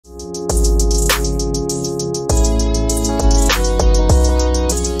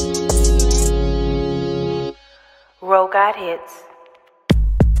Roll God Hits.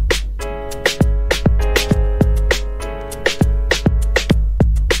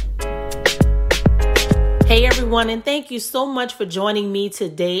 Hey everyone, and thank you so much for joining me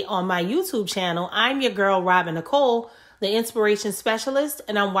today on my YouTube channel. I'm your girl, RobinicoleK, the Inspiration Specialist,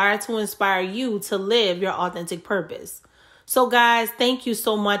 and I'm wired to inspire you to live your authentic purpose. So guys, thank you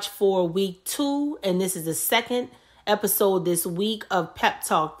so much for week 2, and this is the second episode this week of Pep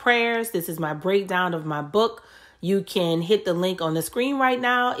Talk Prayers. This is my breakdown of my book. You can hit the link on the screen right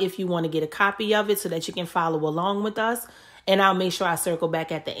now if you want to get a copy of it so that you can follow along with us. And I'll make sure I circle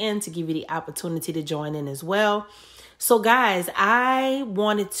back at the end to give you the opportunity to join in as well. So guys, I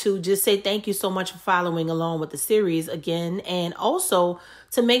wanted to just say thank you so much for following along with the series again. And also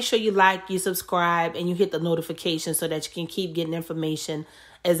to make sure you like, you subscribe, and you hit the notification so that you can keep getting information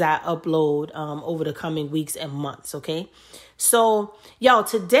as I upload over the coming weeks and months. Okay. So y'all,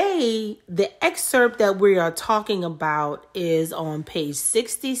 today, the excerpt that we are talking about is on page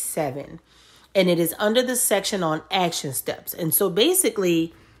 67. And it is under the section on action steps. And so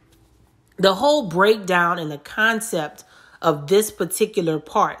basically, the whole breakdown and the concept of this particular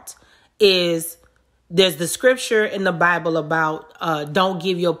part is there's the scripture in the Bible about don't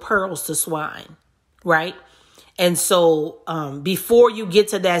give your pearls to swine, right? And so before you get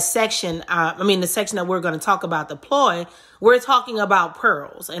to that section, the section that we're going to talk about, the ploy, we're talking about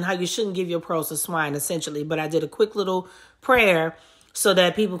pearls and how you shouldn't give your pearls to swine, essentially. But I did a quick little prayer so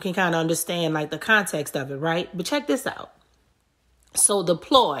that people can kind of understand like the context of it, right? But check this out. So the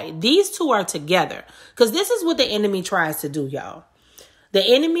ploy, these two are together because this is what the enemy tries to do, y'all. The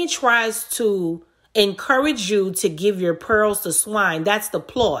enemy tries to encourage you to give your pearls to swine. That's the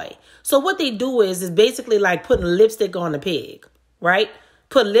ploy. So what they do is basically like putting lipstick on a pig, right?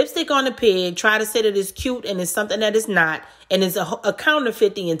 Put lipstick on a pig, try to say that it's cute and it's something that it's not, and it's a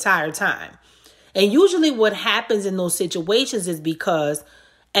counterfeit the entire time. And usually what happens in those situations is because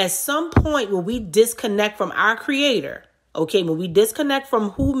at some point when we disconnect from our creator, okay, when we disconnect from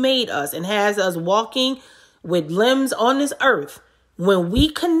who made us and has us walking with limbs on this earth, when we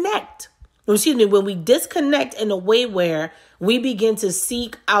disconnect in a way where we begin to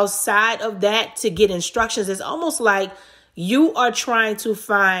seek outside of that to get instructions, it's almost like you are trying to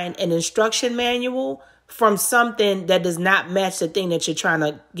find an instruction manual from something that does not match the thing that you're trying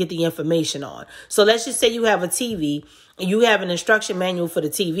to get the information on. So let's just say you have a TV and you have an instruction manual for the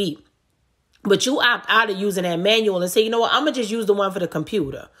TV, but you opt out of using that manual and say, you know what, I'm going to just use the one for the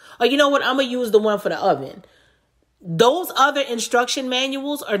computer. Or you know what, I'm going to use the one for the oven. Those other instruction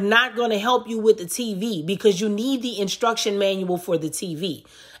manuals are not going to help you with the TV because you need the instruction manual for the TV.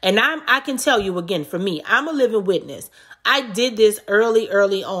 And I can tell you again, for me, I'm a living witness. I did this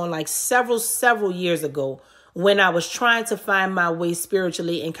early on, like several years ago when I was trying to find my way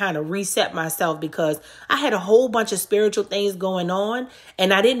spiritually and kind of reset myself because I had a whole bunch of spiritual things going on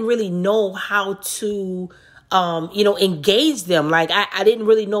and I didn't really know how to, engage them. Like I didn't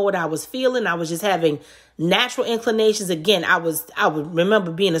really know what I was feeling. I was just having natural inclinations. Again, I would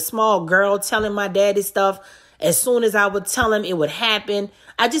remember being a small girl telling my daddy stuff. As soon as I would tell him, it would happen.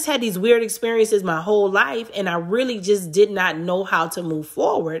 I just had these weird experiences my whole life, and I really just did not know how to move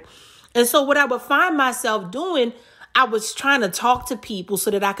forward. And so what I would find myself doing, I was trying to talk to people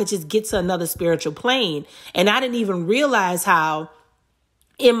so that I could just get to another spiritual plane. And I didn't even realize how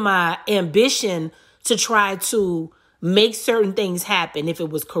in my ambition to try to make certain things happen, if it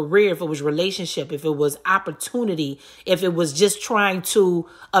was career, if it was relationship, if it was opportunity, if it was just trying to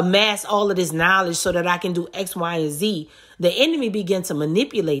amass all of this knowledge so that I can do X, Y, and Z, the enemy began to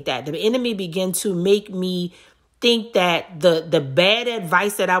manipulate that. The enemy began to make me think that the bad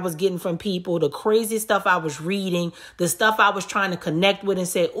advice that I was getting from people, the crazy stuff I was reading, the stuff I was trying to connect with and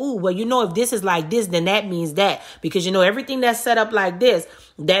say, ooh, well, if this is like this, then that means that. Because, everything that's set up like this,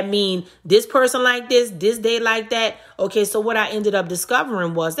 that mean this person like this day like that. Okay, so what I ended up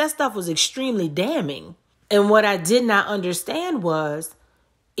discovering was that stuff was extremely damning. And what I did not understand was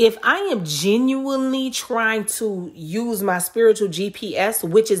if I am genuinely trying to use my spiritual GPS,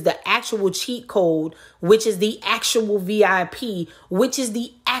 which is the actual cheat code, which is the actual VIP, which is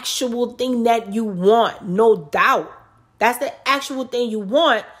the actual thing that you want, no doubt. That's the actual thing you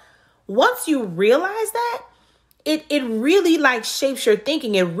want. Once you realize that, it really like shapes your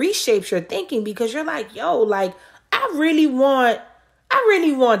thinking. It reshapes your thinking because you're like, yo, like, I really want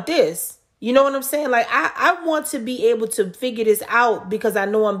this. You know what I'm saying? Like, I want to be able to figure this out because I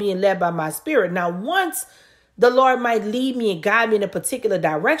know I'm being led by my spirit. Now, once the Lord might lead me and guide me in a particular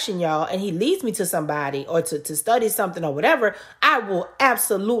direction, y'all, and he leads me to somebody or to study something or whatever, I will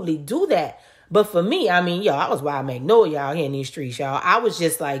absolutely do that. But for me, I mean, y'all, I was wild magnolia out here in these streets, y'all. I was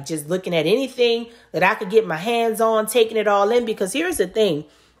just looking at anything that I could get my hands on, taking it all in. Because here's the thing.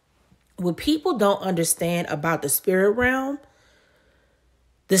 What people don't understand about the spirit realm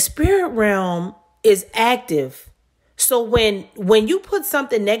is active. So when you put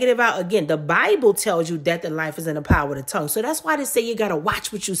something negative out, again, the Bible tells you death and life is in the power of the tongue. So that's why they say you got to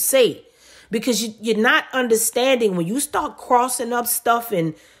watch what you say, because you're not understanding when you start crossing up stuff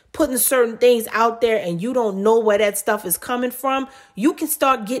and putting certain things out there and you don't know where that stuff is coming from, you can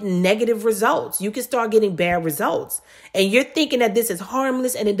start getting negative results. You can start getting bad results. And you're thinking that this is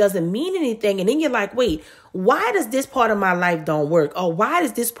harmless and it doesn't mean anything. And then you're like, wait, why does this part of my life don't work? Or why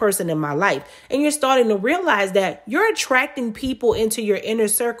is this person in my life? And you're starting to realize that you're attracting people into your inner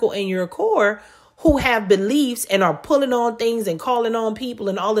circle and your core who have beliefs and are pulling on things and calling on people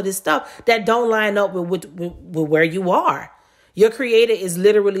and all of this stuff that don't line up with where you are. Your creator is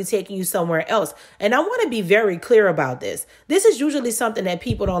literally taking you somewhere else. And I want to be very clear about this. This is usually something that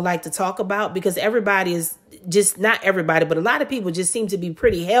people don't like to talk about because everybody is just, not everybody, but a lot of people just seem to be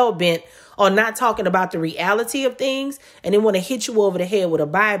pretty hell-bent on not talking about the reality of things. And they want to hit you over the head with a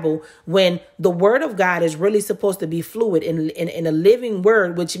Bible when the word of God is really supposed to be fluid in a living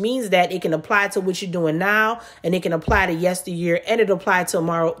word, which means that it can apply to what you're doing now and it can apply to yesteryear and it'll apply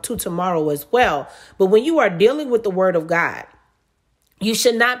to tomorrow as well. But when you are dealing with the word of God, you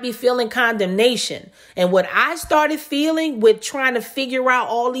should not be feeling condemnation. And what I started feeling with trying to figure out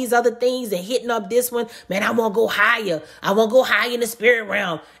all these other things and hitting up this one, man, I want to go higher. I want to go higher in the spirit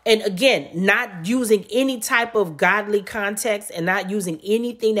realm. And again, not using any type of godly context and not using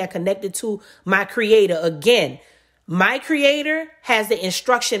anything that connected to my creator. Again, my creator has the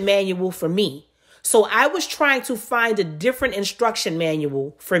instruction manual for me. So I was trying to find a different instruction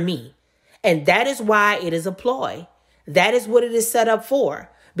manual for me. And that is why it is a ploy. That is what it is set up for.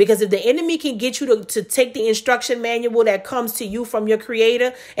 Because if the enemy can get you to take the instruction manual that comes to you from your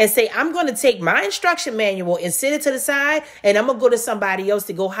creator and say, I'm going to take my instruction manual and sit it to the side and I'm going to go to somebody else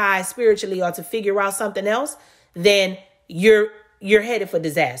to go high spiritually or to figure out something else, then you're headed for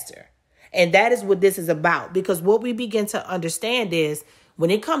disaster. And that is what this is about. Because what we begin to understand is when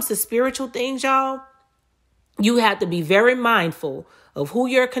it comes to spiritual things, y'all, you have to be very mindful of who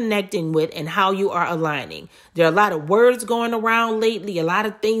you're connecting with and how you are aligning. There are a lot of words going around lately, a lot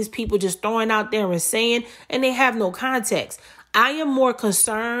of things people just throwing out there and saying, and they have no context. I am more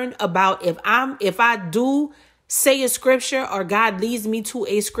concerned about if I do say a scripture or God leads me to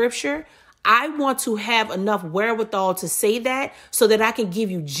a scripture, I want to have enough wherewithal to say that so that I can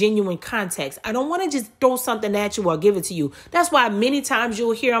give you genuine context. I don't want to just throw something at you or give it to you. That's why many times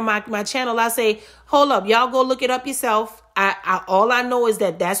you'll hear on my channel, I say, hold up, y'all go look it up yourself. All I know is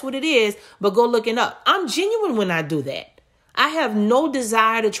that that's what it is, but go look it up. I'm genuine when I do that. I have no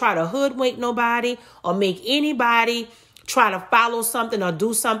desire to try to hoodwink nobody or make anybody try to follow something or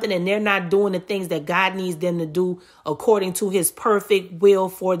do something and they're not doing the things that God needs them to do according to his perfect will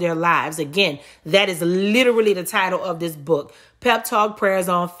for their lives. Again, that is literally the title of this book, Pep Talk Prayers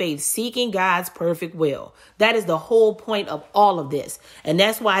on Faith, Seeking God's Perfect Will. That is the whole point of all of this. And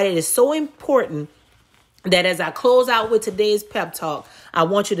that's why it is so important that as I close out with today's pep talk, I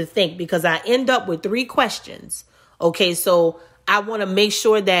want you to think, because I end up with 3 questions. Okay, so I want to make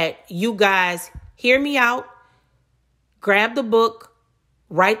sure that you guys hear me out. Grab the book,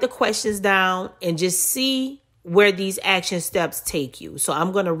 write the questions down, and just see where these action steps take you. So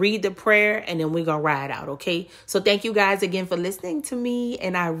I'm going to read the prayer and then we're going to ride out. Okay. So thank you guys again for listening to me.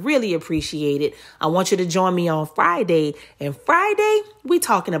 And I really appreciate it. I want you to join me on Friday. And Friday, we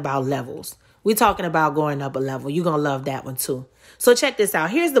talking about levels. We're talking about going up a level. You're going to love that one too. So check this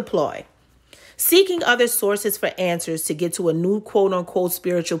out. Here's the ploy. Seeking other sources for answers to get to a new quote unquote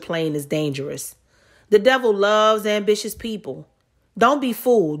spiritual plane is dangerous. The devil loves ambitious people. Don't be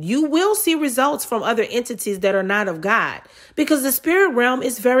fooled. You will see results from other entities that are not of God because the spirit realm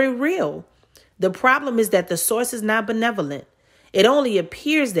is very real. The problem is that the source is not benevolent. It only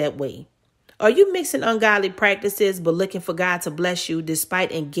appears that way. Are you mixing ungodly practices but looking for God to bless you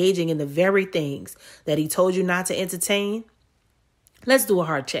despite engaging in the very things that he told you not to entertain? Let's do a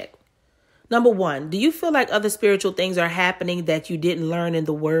heart check. Number 1, do you feel like other spiritual things are happening that you didn't learn in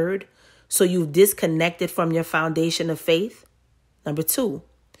the word? So you've disconnected from your foundation of faith? Number 2,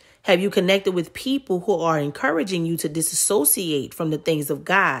 have you connected with people who are encouraging you to disassociate from the things of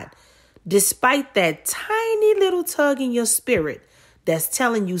God, despite that tiny little tug in your spirit that's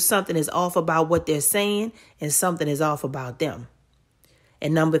telling you something is off about what they're saying and something is off about them?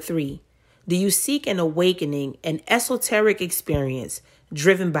 And number 3, Do you seek an awakening, an esoteric experience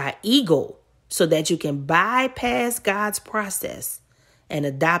driven by ego so that you can bypass God's process and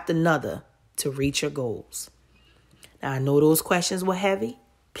adopt another to reach your goals? Now, I know those questions were heavy.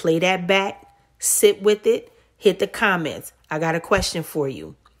 Play that back. Sit with it. Hit the comments. I got a question for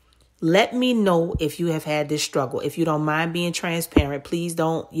you. Let me know if you have had this struggle. If you don't mind being transparent, please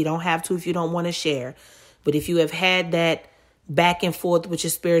don't. You don't have to if you don't want to share. But if you have had that back and forth with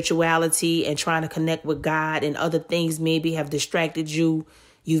your spirituality and trying to connect with God and other things maybe have distracted you,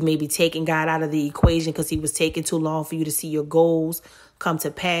 you've maybe taken God out of the equation because he was taking too long for you to see your goals come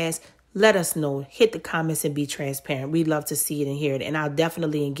to pass, let us know. Hit the comments and be transparent. We'd love to see it and hear it. And I'll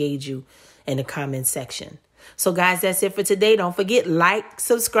definitely engage you in the comment section. So guys, that's it for today. Don't forget, like,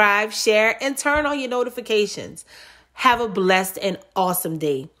 subscribe, share, and turn on your notifications. Have a blessed and awesome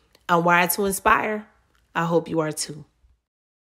day. I'm wired to inspire. I hope you are too.